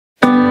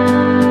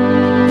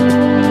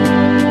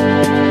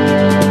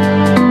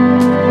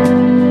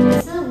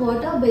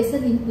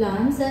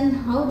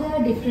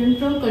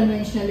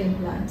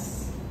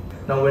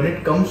Now when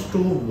it comes to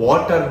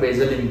what are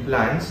basal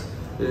implants,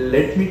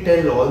 let me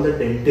tell all the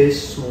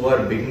dentists who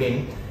are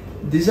beginning,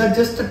 these are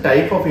just a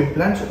type of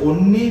implants,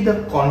 only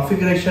the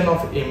configuration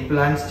of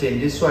implants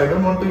changes. So I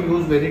don't want to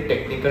use very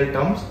technical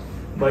terms,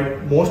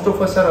 but most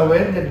of us are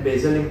aware that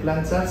basal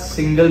implants are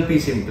single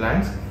piece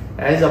implants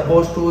as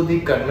opposed to the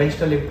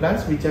conventional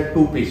implants which are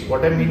two piece.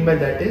 What I mean by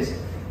that is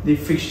the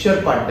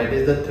fixture part, that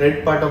is the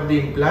thread part of the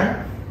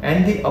implant,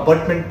 and the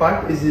abutment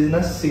part is in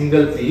a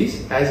single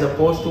piece, as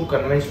opposed to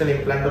conventional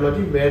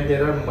implantology where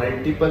there are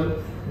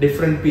multiple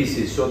different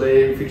pieces. So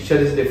the fixture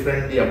is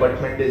different, the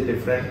abutment is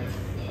different.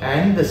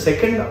 And the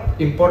second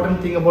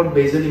important thing about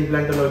basal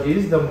implantology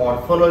is the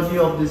morphology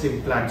of these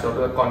implants, or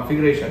the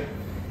configuration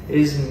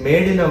is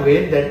made in a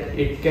way that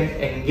it can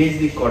engage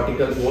the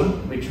cortical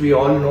bone, which we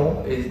all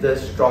know is the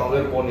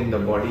stronger bone in the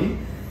body.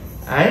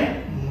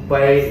 And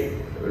by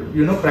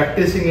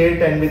practicing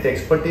it and with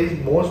expertise,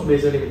 most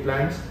basal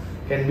implants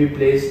can be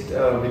placed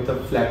with a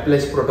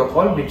flapless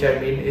protocol, which I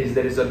mean is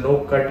there is a no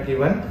cut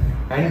given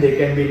and they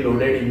can be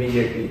loaded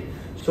immediately.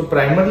 So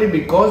primarily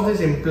because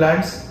these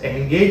implants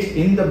engage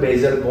in the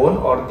basal bone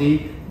or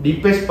the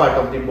deepest part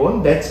of the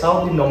bone, that's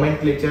how the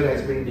nomenclature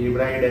has been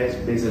derived as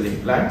basal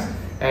implants,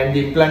 and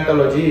the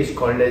implantology is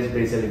called as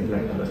basal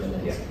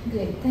implantology. Yeah.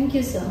 Great, thank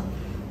you sir.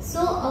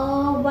 So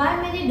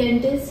why many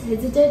dentists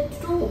hesitate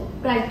to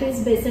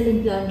practice basal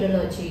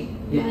implantology?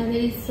 Yeah. Why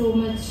there is so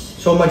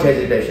much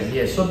hesitation?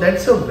 Yes, so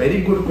that's a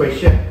very good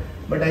question,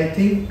 but I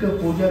think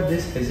Pooja,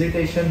 this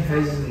hesitation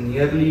has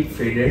nearly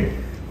faded.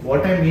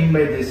 What I mean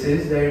by this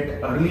is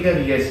that earlier,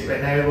 yes,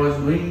 when I was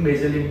doing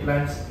basal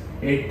implants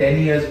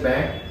 8-10 years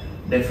back,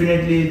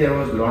 definitely there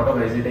was a lot of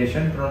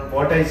hesitation. From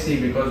what I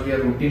see, because we are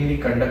routinely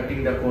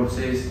conducting the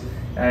courses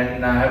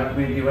and I have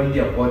been given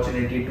the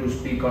opportunity to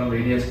speak on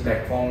various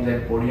platforms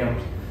and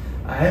podiums,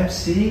 I am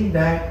seeing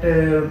that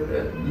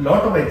a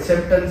lot of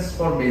acceptance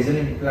for basal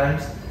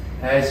implants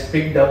has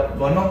picked up.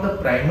 One of the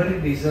primary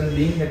reasons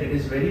being that it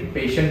is very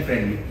patient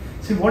friendly.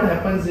 See, what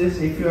happens is,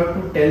 if you have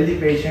to tell the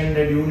patient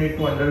that you need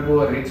to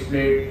undergo a ridge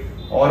plate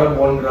or a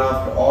bone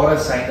graft or a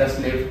sinus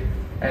lift,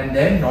 and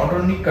then not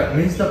only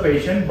convince the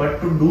patient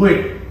but to do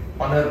it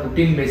on a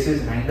routine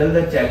basis, handle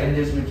the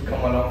challenges which come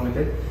along with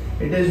it,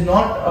 it is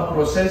not a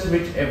process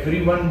which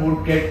everyone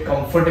would get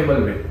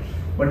comfortable with.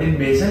 But in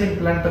basal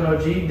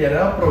implantology,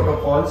 there are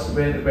protocols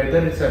where,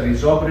 whether it's a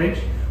resorb ridge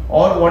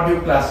or what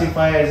you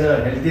classify as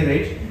a healthy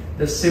ridge,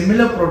 the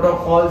similar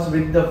protocols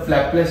with the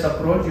flapless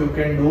approach you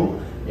can do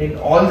in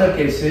all the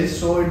cases.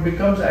 So it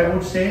becomes, I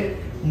would say,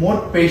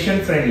 more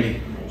patient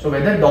friendly. So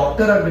whether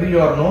doctor agree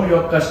or no,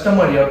 your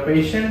customer, your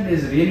patient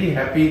is really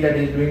happy that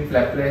he's doing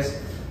flapless,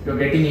 you're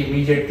getting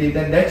immediate teeth,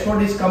 and that's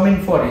what he's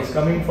coming for. He's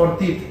coming for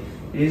teeth.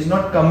 He's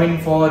not coming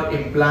for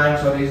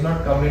implants, or he's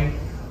not coming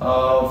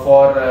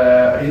for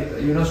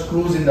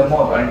screws in the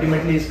mouth.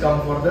 Ultimately he's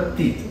come for the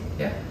teeth.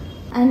 Yeah.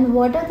 And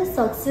what are the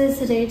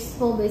success rates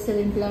for basal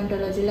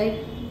implantology?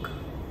 Like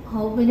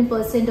how many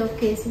 % of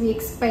case we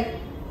expect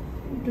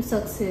to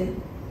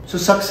succeed? So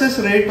success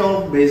rate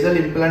of basal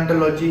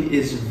implantology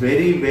is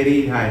very,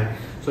 very high.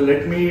 So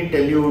let me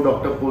tell you,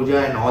 Dr.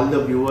 Pooja, and all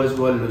the viewers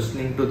who are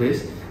listening to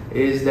this,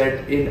 is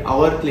that in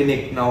our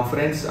clinic, now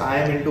friends, I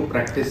am into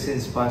practice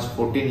since past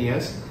 14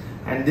 years,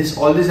 and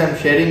all this I'm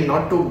sharing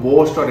not to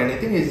boast or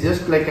anything, it's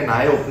just like an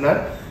eye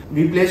opener.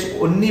 We place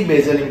only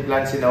basal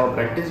implants in our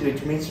practice,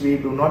 which means we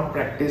do not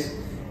practice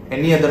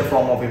any other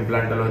form of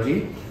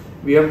implantology.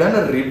 We have done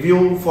a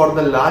review for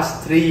the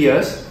last 3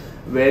 years,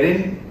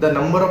 wherein the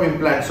number of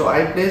implants, so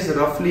I place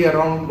roughly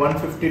around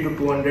 150 to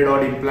 200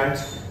 odd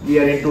implants. We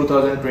are in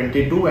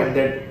 2022 and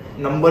that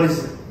number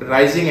is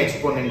rising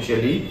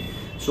exponentially.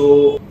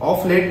 So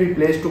of late we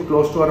placed to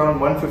close to around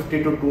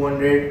 150 to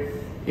 200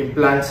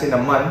 implants in a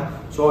month.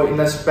 So in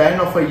a span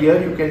of a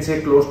year, you can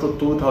say close to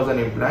 2000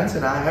 implants,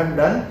 and I have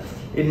done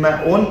in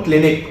my own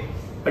clinic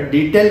a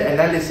detailed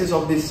analysis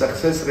of the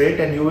success rate,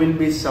 and you will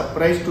be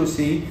surprised to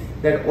see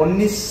that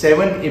only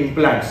 7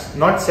 implants,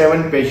 not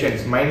 7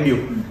 patients, mind you.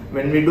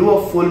 When we do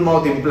a full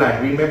mouth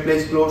implant, we may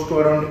place close to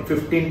around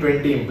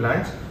 15-20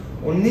 implants.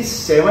 Only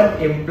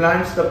 7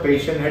 implants the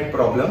patient had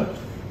problem.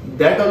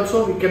 That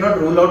also we cannot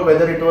rule out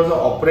whether it was an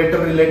operator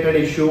related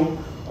issue,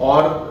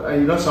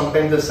 or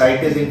sometimes the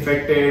site is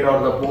infected or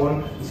the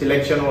bone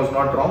selection was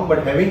not wrong.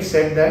 But having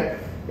said that,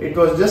 it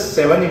was just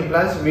 7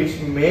 implants, which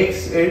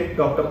makes it,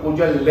 Dr.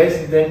 Pooja,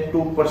 less than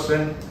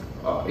 2%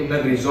 in a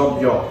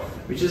resorb jaw,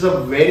 which is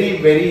a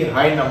very, very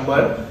high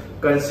number,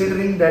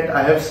 considering that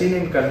I have seen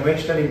in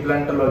conventional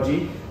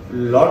implantology,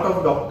 lot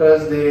of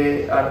doctors,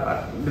 they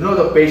are,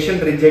 the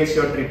patient rejects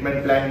your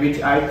treatment plan,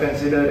 which I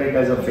consider it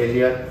as a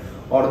failure,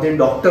 or the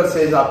doctor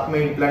says,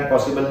 "Aapme implant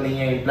possible nahi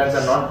hai, implants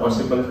are not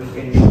possible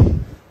in you."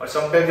 Or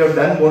sometimes you have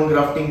done bone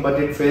grafting, but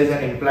it fails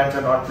and implants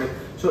are not.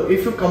 So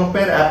if you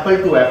compare apple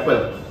to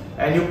apple,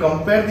 and you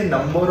compare the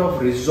number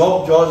of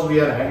resorb jaws we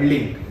are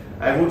handling,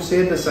 I would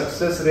say the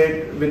success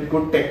rate with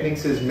good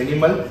techniques is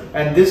minimal.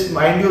 And this,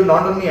 mind you,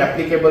 not only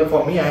applicable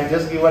for me, I have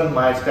just given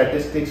my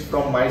statistics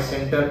from my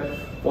center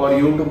for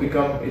you to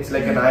become, it's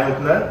like an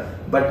eye-opener.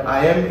 But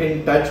I am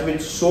in touch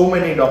with so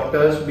many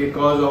doctors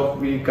because of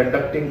we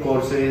conducting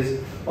courses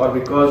or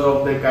because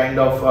of the kind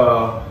of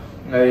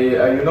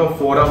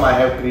forum I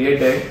have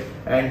created.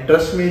 And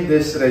trust me,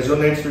 this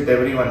resonates with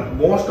everyone.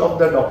 Most of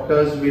the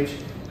doctors which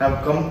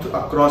have come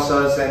across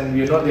us and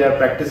they are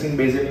practicing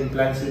basal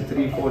implants in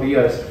 3-4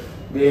 years,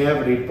 they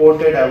have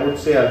reported, I would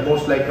say,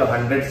 almost like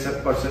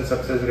 100%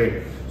 success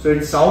rate. So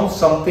it sounds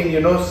something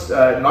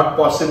not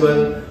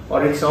possible,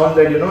 or it sounds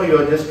that you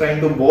are just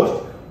trying to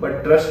boast.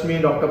 But trust me,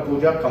 Dr.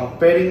 Pooja,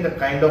 comparing the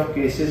kind of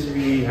cases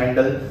we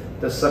handle,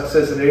 the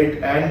success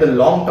rate and the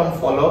long-term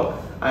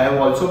follow-up, I have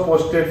also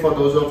posted, for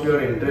those of you who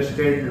are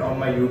interested, on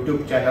my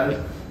YouTube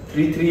channel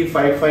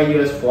 3-5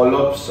 years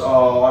follow-ups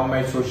on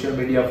my social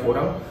media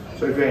forum.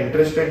 So if you are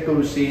interested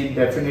to see,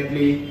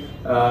 definitely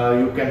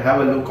you can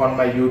have a look on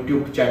my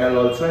YouTube channel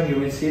also, and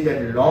you will see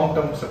that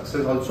long-term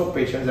success also,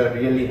 patients are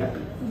really happy.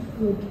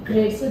 Good,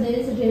 great. So there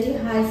is a really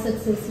high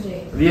success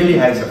rate. Really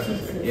high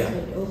success rate, yeah.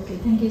 Okay,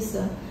 thank you,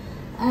 sir.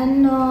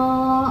 And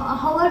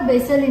how are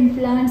basal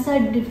implants are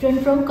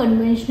different from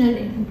conventional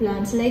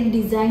implants, like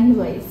design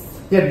wise?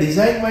 Yeah,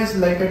 design wise,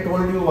 like I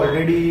told you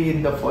already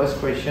in the first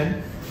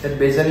question, that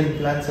basal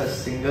implants are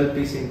single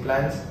piece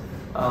implants.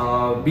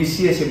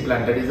 BCS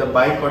implant, that is a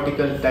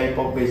bicortical type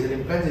of basal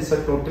implants, is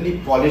a totally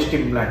polished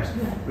implant,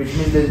 which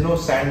means there is no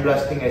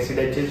sandblasting, acid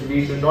etches.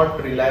 We do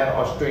not rely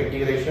on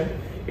osseointegration.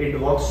 It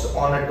works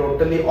on a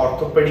totally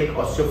orthopedic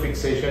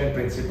osteofixation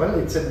principle.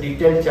 It's a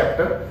detailed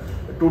chapter,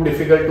 too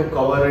difficult to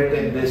cover it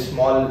in this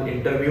small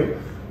interview,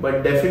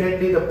 but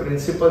definitely the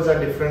principles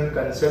are different,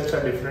 concepts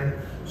are different.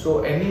 So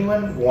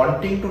anyone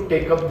wanting to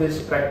take up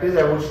this practice,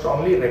 I would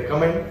strongly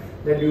recommend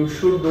that you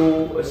should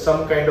do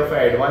some kind of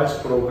an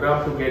advanced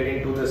program to get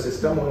into the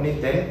system. Only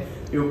then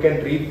you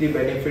can reap the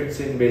benefits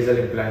in basal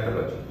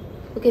implantology.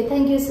 Okay,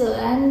 thank you, sir.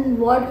 And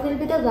what will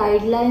be the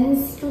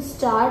guidelines to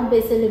start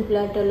basal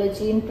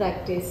implantology in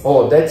practice?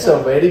 Oh, that's a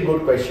very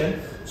good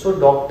question. So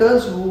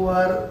doctors who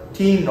are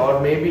keen,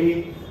 or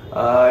maybe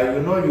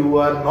you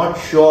are not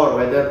sure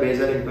whether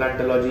basal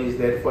implantology is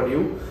there for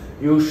you,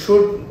 you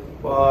should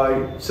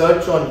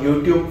search on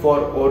YouTube for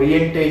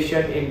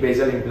orientation in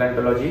basal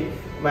implantology.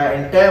 My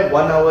entire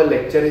 1-hour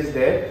lecture is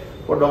there.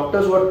 For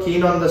doctors who are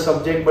keen on the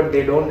subject but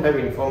they don't have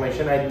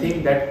information, I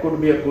think that could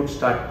be a good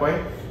start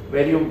point,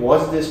 where you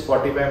watch this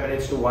 45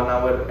 minutes to 1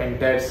 hour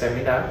entire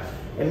seminar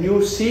and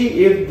you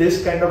see if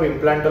this kind of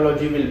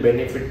implantology will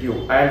benefit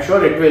you. I am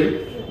sure it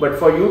will, but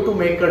for you to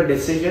make a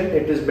decision,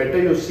 it is better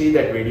you see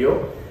that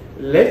video.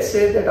 Let's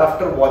say that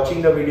after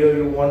watching the video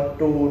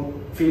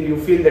you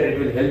feel that it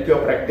will help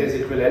your practice,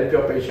 it will help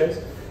your patients.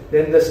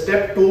 Then the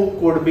step 2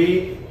 could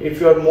be, if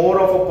you are more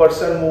of a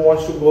person who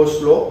wants to go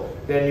slow,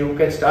 then you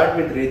can start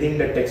with reading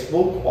the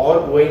textbook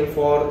or going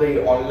for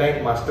the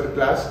online master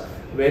class,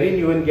 wherein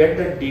you will get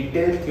the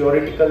detailed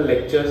theoretical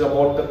lectures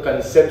about the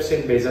concepts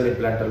in basal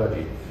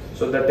implantology.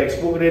 So the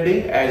textbook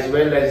reading as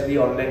well as the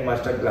online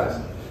master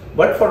class.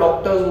 But for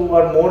doctors who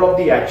are more of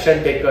the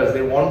action takers,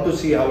 they want to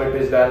see how it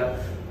is done,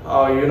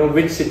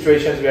 which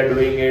situations we are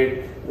doing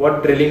it,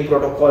 what drilling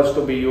protocols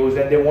to be used,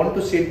 and they want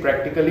to see it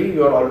practically,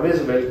 you are always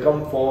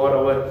welcome for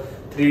our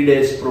 3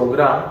 days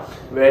program,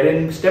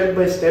 wherein step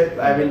by step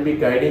I will be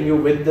guiding you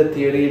with the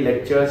theory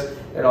lectures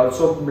and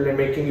also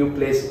making you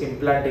place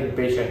implant in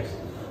patients.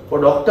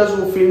 For doctors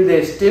who feel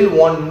they still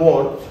want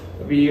more,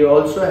 we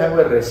also have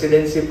a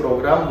residency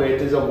program where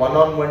it is a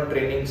one-on-one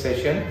training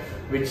session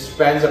which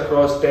spans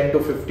across 10 to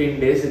 15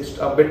 days. It's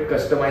a bit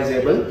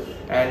customizable,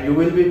 and you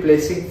will be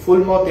placing full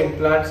mouth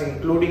implants,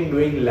 including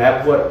doing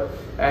lab work,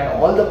 and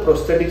all the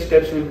prosthetic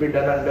steps will be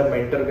done under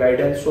mentor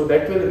guidance. So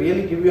that will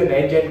really give you an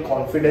edge and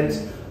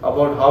confidence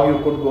about how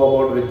you could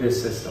go about with this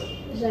system.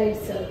 Right,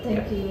 sir.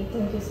 Thank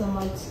you so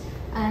much.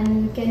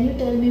 And can you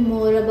tell me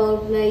more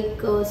about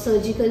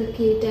surgical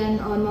kit and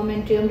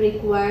armamentarium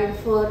required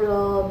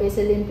for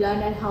basal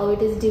implant, and how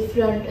it is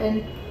different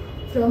and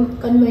from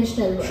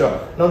conventional one?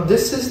 Sure. Now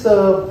this is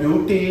the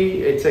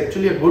beauty, it's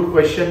actually a good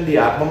question, the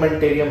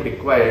armamentarium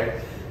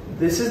required.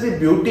 This is the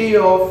beauty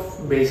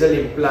of basal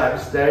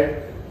implants,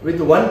 that with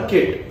one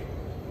kit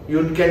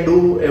you can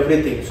do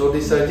everything. So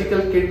the surgical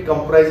kit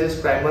comprises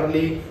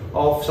primarily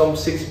of some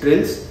 6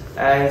 drills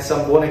and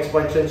some bone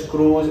expansion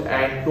screws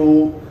and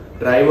 2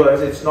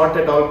 drivers. It's not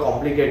at all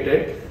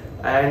complicated,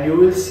 and you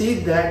will see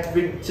that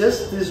with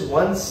just this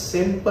one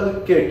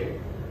simple kit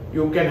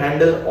you can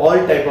handle all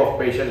type of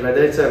patients,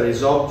 whether it's a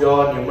resorbed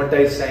jaw,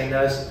 pneumatized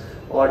sinus,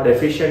 or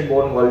deficient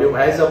bone volume,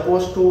 as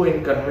opposed to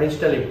in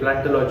conventional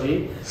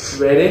implantology,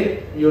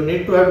 wherein you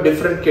need to have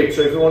different kits.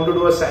 So if you want to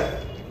do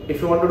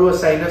a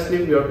sinus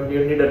lift,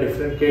 you need a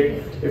different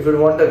kit. If you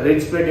want a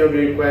ridge plate, you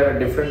require a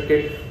different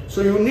kit.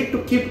 So you need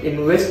to keep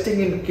investing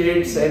in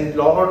kits and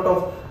lot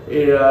of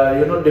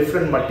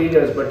different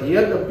materials. But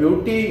here the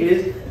beauty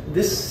is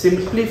this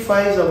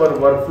simplifies our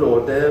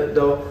workflow.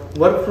 The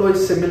workflow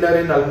is similar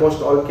in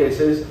almost all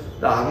cases.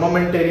 The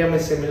armamentarium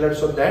is similar,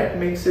 so that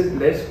makes it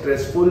less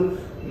stressful,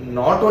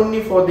 not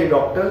only for the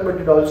doctor, but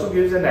it also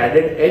gives an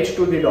added edge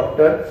to the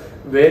doctor,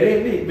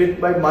 wherein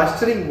by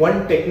mastering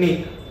one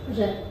technique,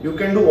 Right. You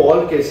can do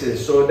all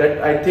cases. So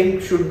that I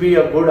think should be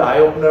a good eye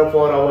opener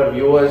for our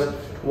viewers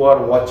who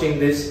are watching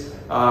this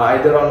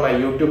either on my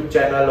YouTube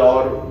channel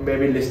or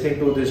maybe listening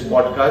to this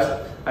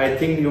podcast. I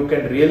think you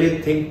can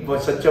really think for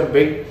such a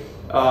big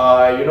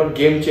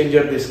game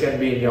changer this can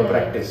be in your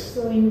practice.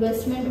 So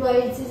investment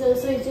wise is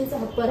also it is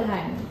upper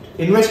hand.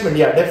 Investment,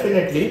 yeah,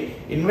 definitely.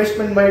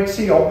 Investment might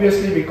see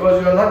obviously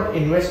because you are not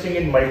investing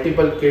in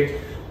multiple kits.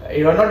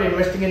 You are not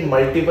investing in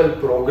multiple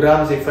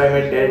programs, if I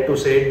may dare to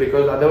say it,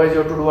 because otherwise you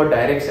have to do a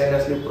direct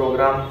sinus lift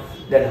program,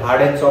 then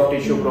hard and soft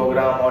tissue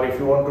program, or if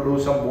you want to do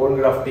some bone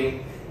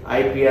grafting,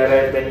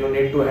 IPRF, then you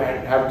need to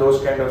have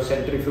those kind of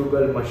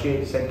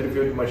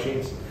centrifuge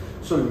machines.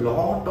 So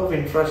lot of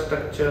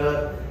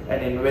infrastructure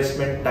and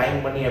investment,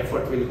 time, money,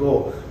 effort will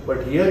go.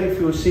 But here if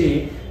you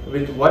see,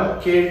 with one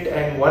kit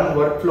and one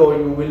workflow,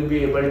 you will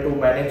be able to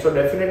manage. So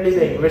definitely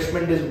the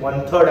investment is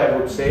 1/3, I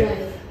would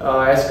say,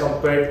 as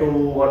compared to,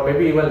 or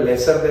maybe even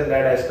lesser than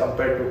that as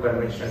compared to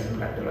conventional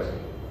implantology.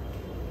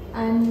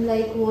 And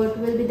like what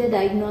will be the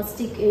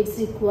diagnostic aids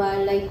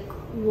required, like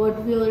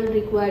what we are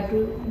required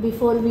to,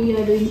 before we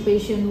are doing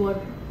patient,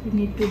 what we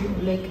need to do,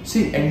 like?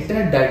 See,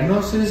 entire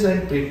diagnosis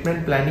and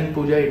treatment planning,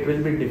 Pooja, it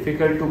will be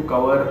difficult to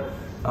cover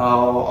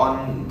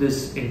on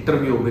this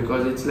interview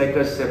because it's like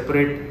a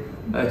separate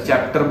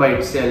chapter by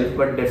itself,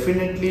 but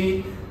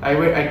definitely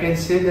I can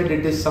say that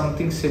it is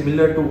something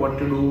similar to what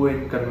you do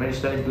in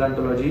conventional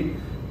implantology.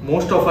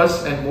 Most of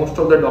us and most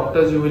of the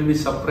doctors, you will be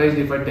surprised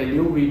if I tell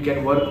you, we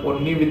can work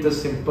only with a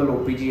simple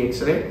OPG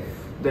X-ray.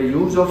 The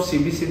use of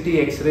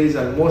CBCT X-ray is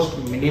almost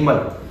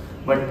minimal,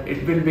 but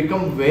it will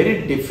become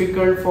very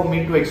difficult for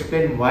me to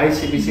explain why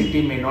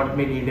CBCT may not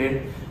be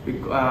needed.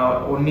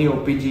 Only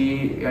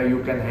OPG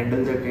you can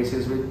handle the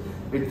cases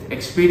with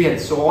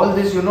experience. So all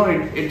this,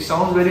 it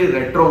sounds very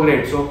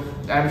retrograde. So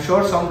I'm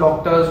sure some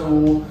doctors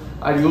who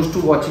are used to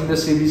watching the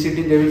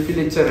CBCT, they will feel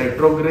it's a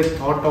retrograde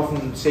thought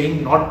of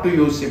saying not to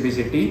use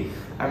CBCT.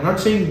 I'm not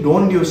saying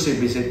don't use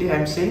CBCT.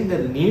 I'm saying the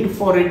need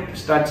for it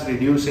starts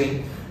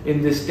reducing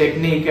in this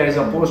technique as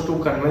opposed to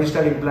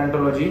conventional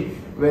implantology,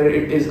 where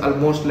it is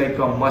almost like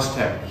a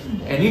must-have.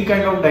 Any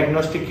kind of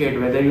diagnostic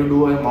aid, whether you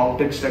do a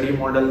mounted study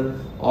model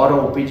or a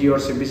OPG or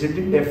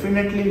CBCT,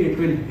 definitely it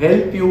will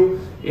help you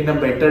in a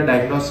better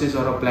diagnosis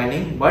or a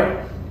planning. But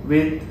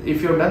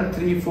if you've done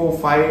 3, 4,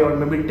 5 or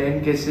maybe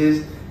 10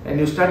 cases and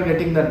you start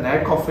getting the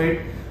knack of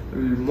it,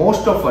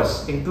 most of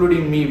us,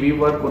 including me, we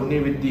work only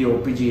with the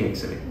OPG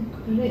X-ray.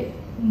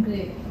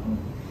 Great.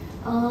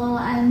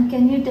 And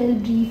can you tell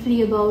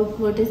briefly about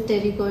what is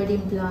pterygoid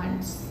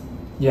implants?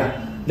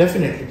 Yeah,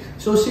 definitely.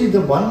 So see,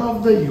 the one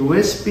of the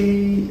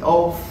USP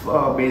of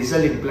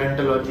basal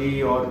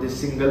implantology or the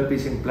single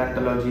piece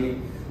implantology,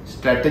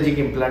 strategic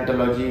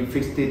implantology,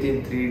 fixed teeth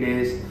in 3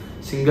 days,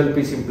 single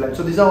piece implant.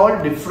 So these are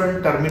all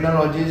different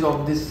terminologies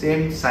of the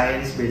same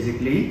science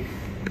basically.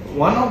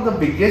 One of the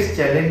biggest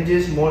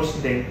challenges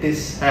most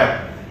dentists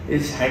have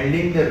is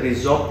handling the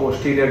resorb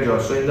posterior jaw.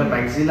 So in the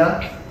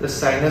maxilla, the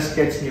sinus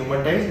gets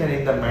pneumatized, and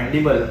in the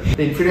mandible,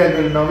 the inferior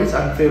alveolar nerve is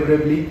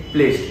unfavorably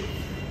placed.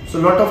 So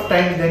a lot of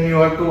times then you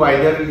have to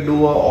either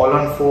do a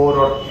all-on-4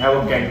 or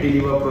have a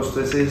cantilever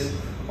prosthesis,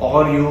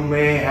 or you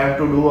may have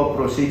to do a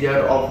procedure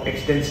of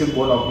extensive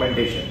bone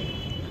augmentation.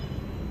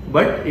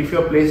 But if you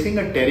are placing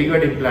a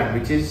pterygoid implant,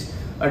 which is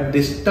a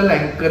distal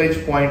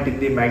anchorage point in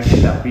the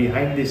maxilla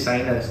behind the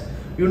sinus,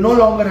 you no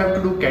longer have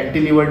to do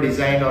cantilever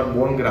design or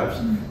bone grafts.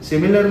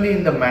 Similarly,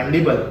 in the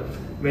mandible,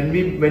 when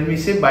we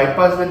say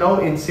bypass the nerve,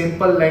 in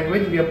simple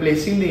language, we are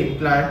placing the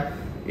implant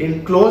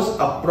in close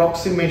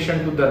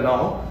approximation to the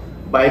nerve,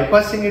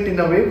 bypassing it in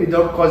a way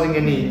without causing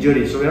any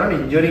injury. So we are not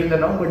injuring the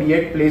nerve, but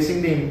yet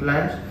placing the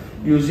implants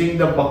using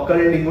the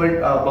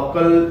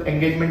buccal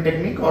engagement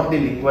technique or the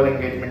lingual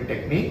engagement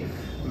technique,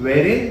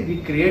 wherein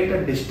we create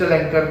a distal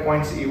anchor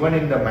points even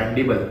in the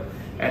mandible.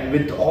 And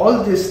with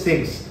all these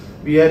things,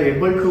 we are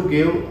able to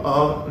give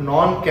a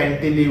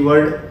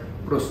non-cantilevered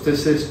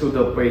prosthesis to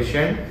the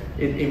patient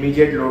in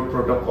immediate load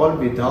protocol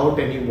without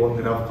any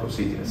bone graft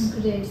procedures.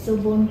 Great. So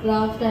bone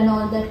graft and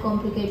all that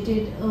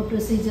complicated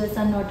procedures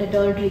are not at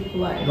all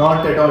required.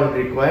 Not at all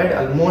required.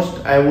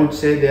 Almost, I would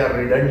say they are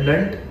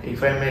redundant.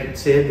 If I may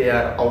say, they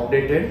are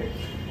outdated.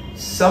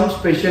 Some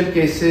special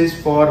cases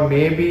for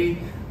maybe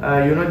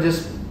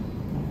just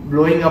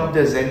blowing up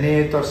the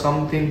zenith or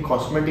something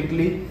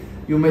cosmetically,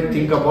 you may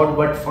think about,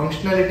 but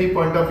functionality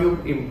point of view,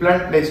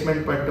 implant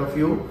placement point of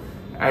view,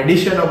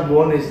 addition of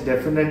bone is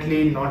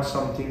definitely not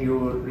something you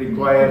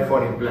require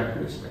for implant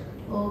placement.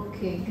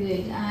 Okay,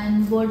 great.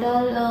 And what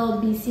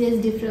are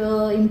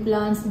BCS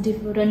implants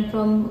different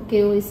from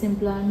KOS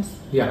implants?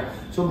 Yeah,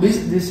 so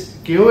this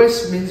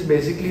KOS means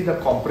basically the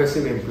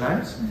compressive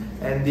implants,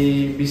 and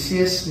the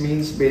BCS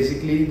means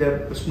basically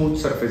the smooth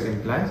surface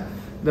implants.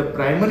 The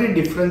primary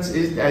difference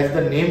is, as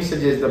the name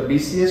suggests, the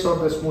BCS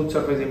or the smooth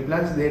surface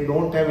implants, they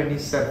don't have any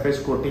surface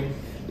coating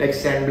like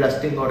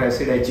sandblasting or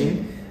acid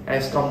etching,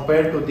 as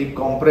compared to the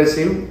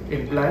compressive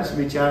implants,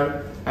 which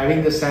are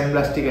having the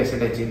sandblastic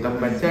acid etching. The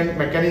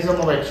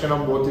mechanism of action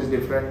of both is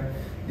different.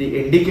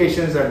 the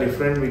indications are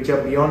different, which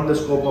are beyond the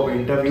scope of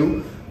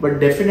interview. But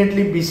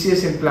definitely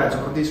BCS implants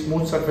or the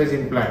smooth surface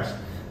implants,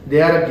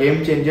 they are a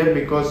game changer,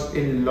 because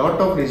in lot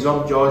of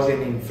resorbed jaws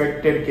in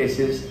infected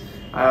cases,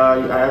 I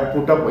have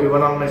put up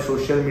even on my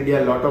social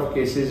media a lot of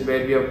cases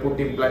where we have put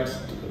implants,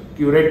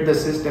 curate the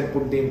cyst and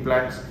put the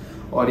implants,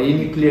 or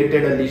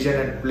enucleated a lesion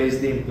and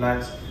placed the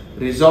implants.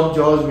 Resorbed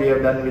jaws we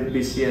have done with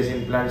BCS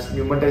implants.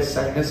 Pneumatized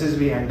sinuses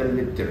we handle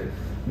with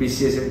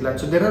BCS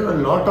implants. So there are a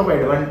lot of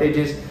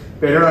advantages.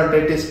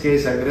 Periodontitis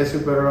case,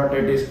 aggressive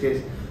periodontitis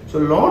case. So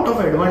a lot of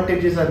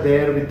advantages are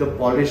there with the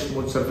polished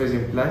smooth surface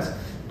implants.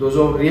 Those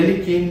who are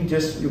really keen,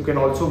 you can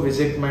also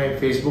visit my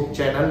Facebook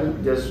channel.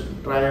 Just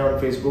try on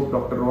Facebook,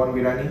 Dr. Rohan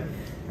Virani.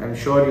 I'm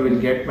sure you will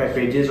get my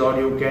pages, or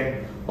you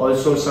can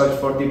also search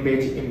for the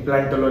page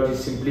Implantology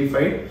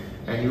Simplified,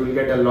 and you will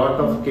get a lot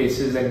of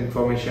cases and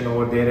information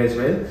over there as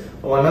well.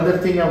 One other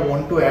thing I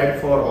want to add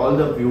for all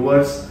the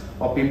viewers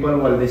or people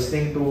who are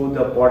listening to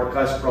the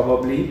podcast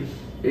probably,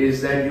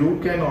 is that you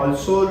can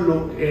also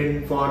look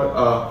in for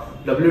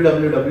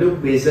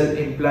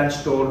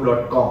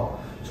www.basalimplantstore.com.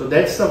 So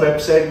that's the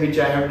website which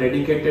I have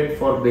dedicated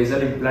for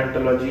Basal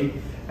Implantology,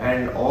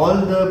 and all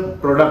the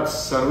products,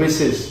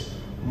 services,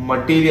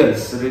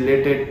 materials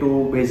related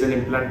to Basal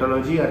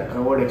Implantology are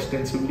covered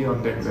extensively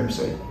on that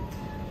website.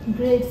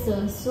 Great,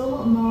 sir.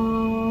 So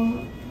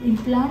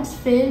implants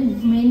fail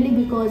mainly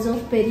because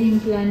of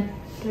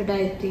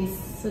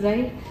peri-implantitis,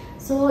 right?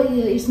 So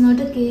it's not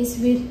a case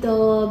with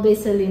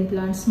basal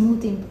implants,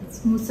 smooth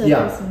surface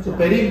implants. So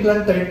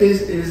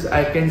peri-implantitis is,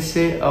 I can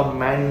say, a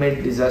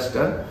man-made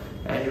disaster,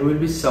 and you will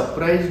be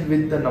surprised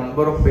with the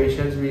number of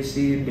patients we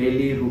see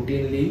daily,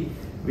 routinely,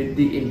 with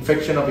the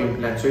infection of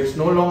implants. So it's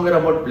no longer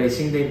about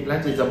placing the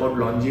implants, it's about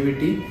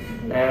longevity,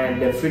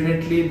 and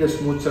definitely the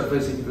smooth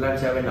surface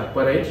implants have an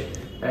upper edge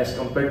as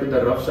compared to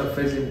the rough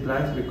surface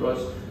implants, because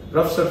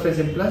rough surface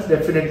implants,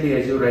 definitely,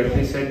 as you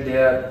rightly said, they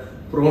are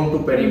prone to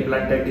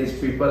peri-implantitis.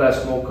 People are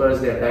smokers,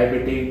 they are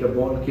diabetic, the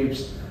bone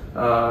keeps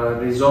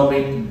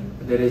resorbing,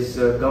 there is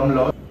gum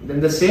loss. Then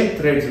the same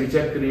threads which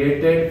are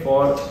created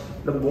for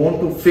the bone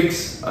to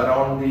fix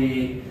around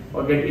the,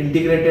 or get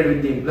integrated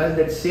with the implants,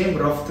 that same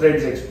rough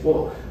threads attract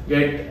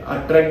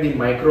the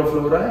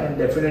microflora, and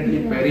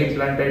definitely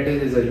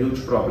peri-implantitis is a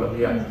huge problem.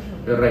 Yeah,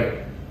 you're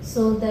right.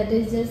 So that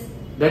is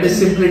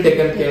simply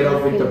taken care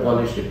of with the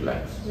polished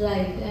implants.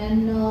 Right.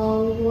 And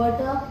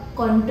what are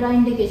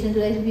contraindications?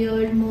 Like we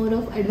heard more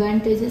of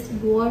advantages.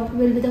 What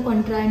will be the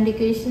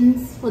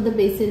contraindications for the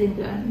basal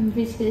implant? In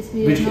which case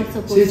we are not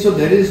supposed to. So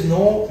there is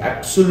no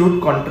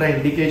absolute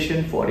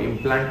contraindication for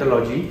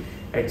implantology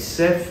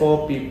except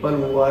for people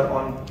who are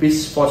on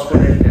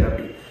bisphosphonate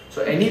therapy.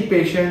 So any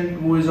patient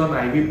who is on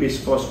IV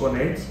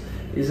bisphosphonates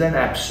is an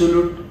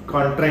absolute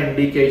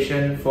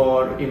contraindication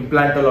for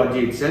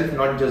implantology itself,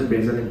 not just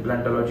basal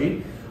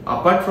implantology.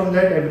 Apart from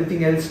that,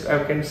 everything else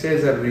I can say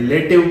is a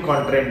relative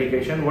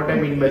contraindication. What I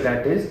mean by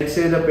that is, let's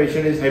say the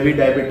patient is heavy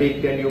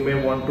diabetic, then you may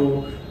want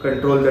to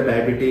control the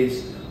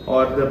diabetes,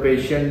 or the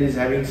patient is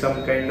having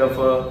some kind of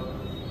a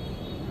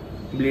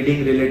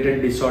bleeding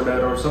related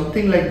disorder or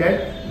something like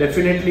that.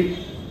 Definitely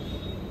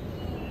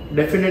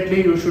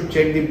you should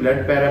check the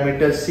blood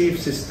parameters, see if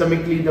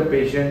systemically the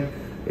patient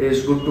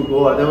is good to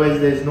go. Otherwise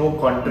there is no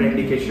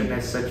contraindication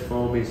as such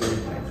for basal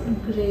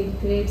implantology.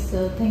 Great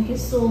sir, thank you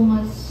so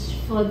much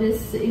for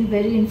this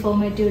very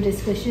informative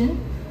discussion.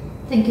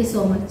 Thank you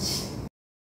so much.